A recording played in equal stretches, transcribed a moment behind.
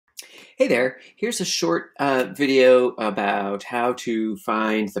Hey there, here's a short video about how to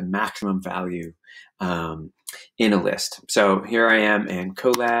find the maximum value um, in a list. So here I am in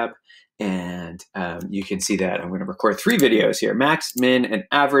Colab, and you can see that I'm going to record three videos here, max, min, and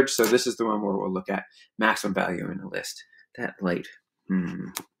average. So this is the one where we'll look at maximum value in a list. That light.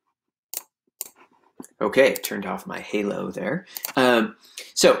 Okay, turned off my halo there.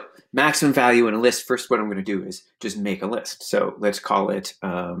 So maximum value in a list, first what I'm going to do is just make a list. So let's call it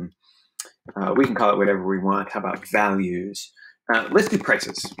we can call it whatever we want. How about values? Let's do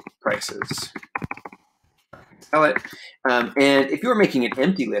prices. Prices. Tell it. And if you were making an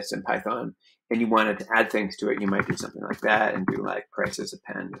empty list in Python and you wanted to add things to it, you might do something like that and do like prices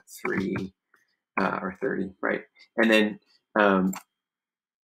append 3 or 30, right? And then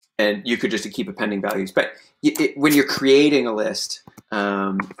and you could just keep appending values. But when you're creating a list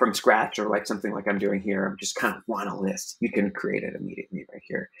from scratch, or like something like I'm doing here, I'm just kind of want a list. You can create it immediately right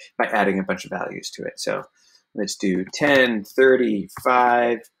here by adding a bunch of values to it. So let's do 10, 30,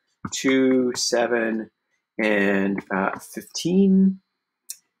 5, 2, 7, and 15.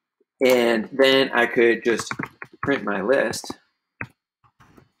 And then I could just print my list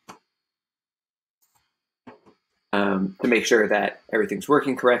to make sure that everything's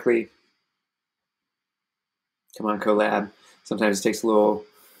working correctly. Come on, Colab. Sometimes it takes a little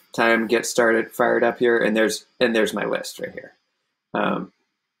time to get started, fired up here, and there's my list right here.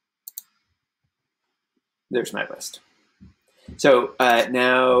 There's my list. So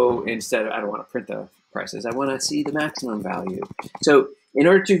now instead of, I don't want to print the prices, I want to see the maximum value. So in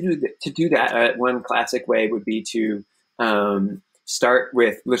order to do that, one classic way would be to start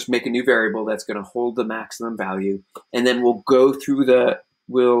with, let's make a new variable that's going to hold the maximum value, and then we'll go through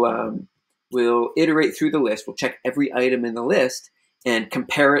we'll iterate through the list. We'll check every item in the list and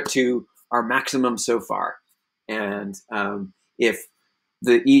compare it to our maximum so far. And if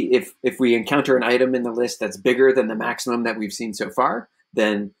we encounter an item in the list that's bigger than the maximum that we've seen so far,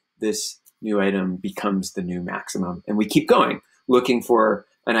 then this new item becomes the new maximum. And we keep going, looking for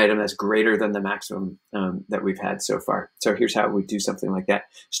an item that's greater than the maximum that we've had so far. So here's how we do something like that.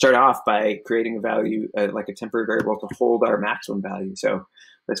 Start off by creating a value, like a temporary variable to hold our maximum value. So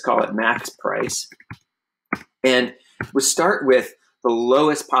let's call it max price. And we'll start with the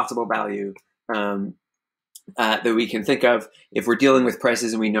lowest possible value that we can think of. If we're dealing with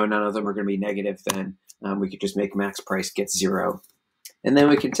prices and we know none of them are going to be negative, then we could just make max price get 0. And then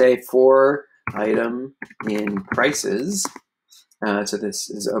we can say for item in prices. So this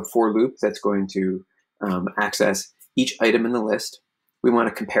is a for loop that's going to access each item in the list. We want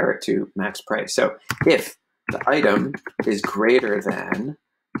to compare it to max price. So if the item is greater than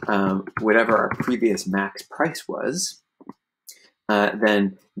whatever our previous max price was,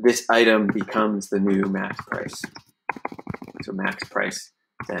 then this item becomes the new max price. So max price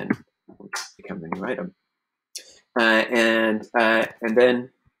then will become the new item. And then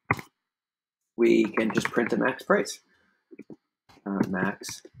we can just print the max price.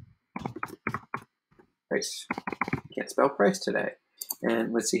 Max price. Can't spell price today.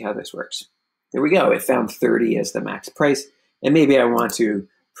 And let's see how this works. There we go. It found 30 as the max price. And maybe I want to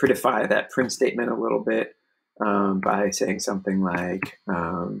prettify that print statement a little bit by saying something like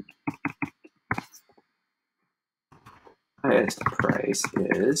highest price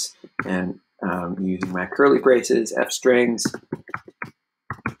is, and using my curly braces, F strings,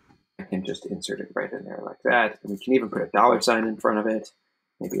 I can just insert it right in there like that. And we can even put a $sign in front of it,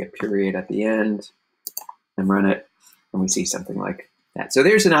 maybe a period at the end, and run it, and we see something like that. So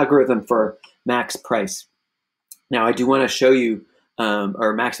there's an algorithm for max price. Now I do want to show you,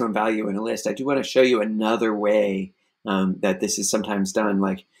 or maximum value in a list, I do want to show you another way that this is sometimes done.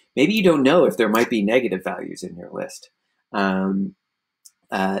 Like maybe you don't know if there might be negative values in your list.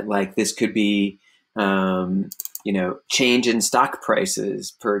 Like this could be, change in stock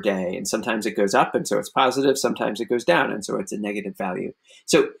prices per day. And sometimes it goes up, and so it's positive. Sometimes it goes down, and so it's a negative value.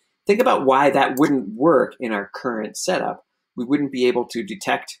 So think about why that wouldn't work in our current setup. We wouldn't be able to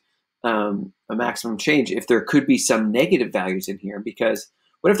detect a maximum change if there could be some negative values in here, because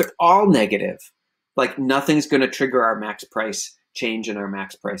what if they're all negative? Like nothing's going to trigger our max price change in our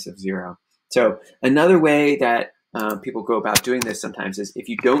max price of 0. So another way that people go about doing this sometimes is if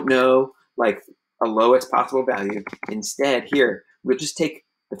you don't know like a lowest possible value, instead here, we'll just take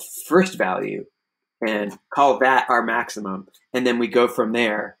the first value and call that our maximum. And then we go from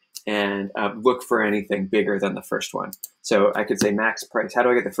there and look for anything bigger than the first one. So I could say max price. How do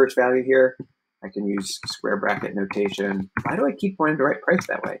I get the first value here? I can use square bracket notation. Why do I keep wanting to write price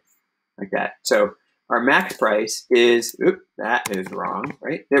that way? Like that. So our max price is, that is wrong,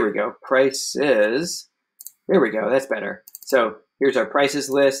 right? There we go. Price is, there we go. That's better. So here's our prices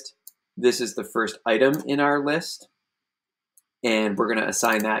list. this is the first item in our list, and we're going to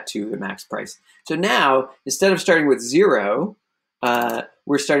assign that to the max price. So now, instead of starting with 0,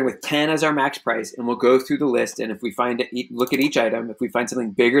 we're starting with 10 as our max price, and we'll go through the list, and if we find it, look at each item, if we find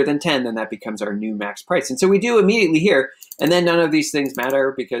something bigger than 10, then that becomes our new max price. And so we do immediately here, and then none of these things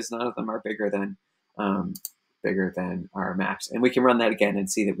matter because none of them are bigger than our max. And we can run that again and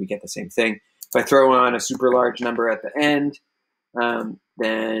see that we get the same thing. If I throw on a super large number at the end,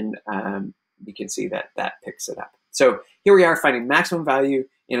 then you can see that that picks it up. So here we are finding maximum value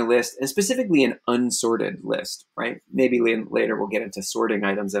in a list, and specifically an unsorted list, right? Maybe later we'll get into sorting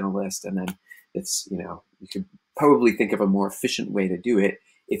items in a list, and then it's, you could probably think of a more efficient way to do it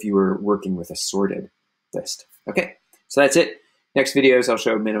if you were working with a sorted list. Okay, so that's it. Next videos, I'll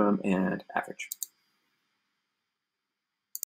show minimum and average.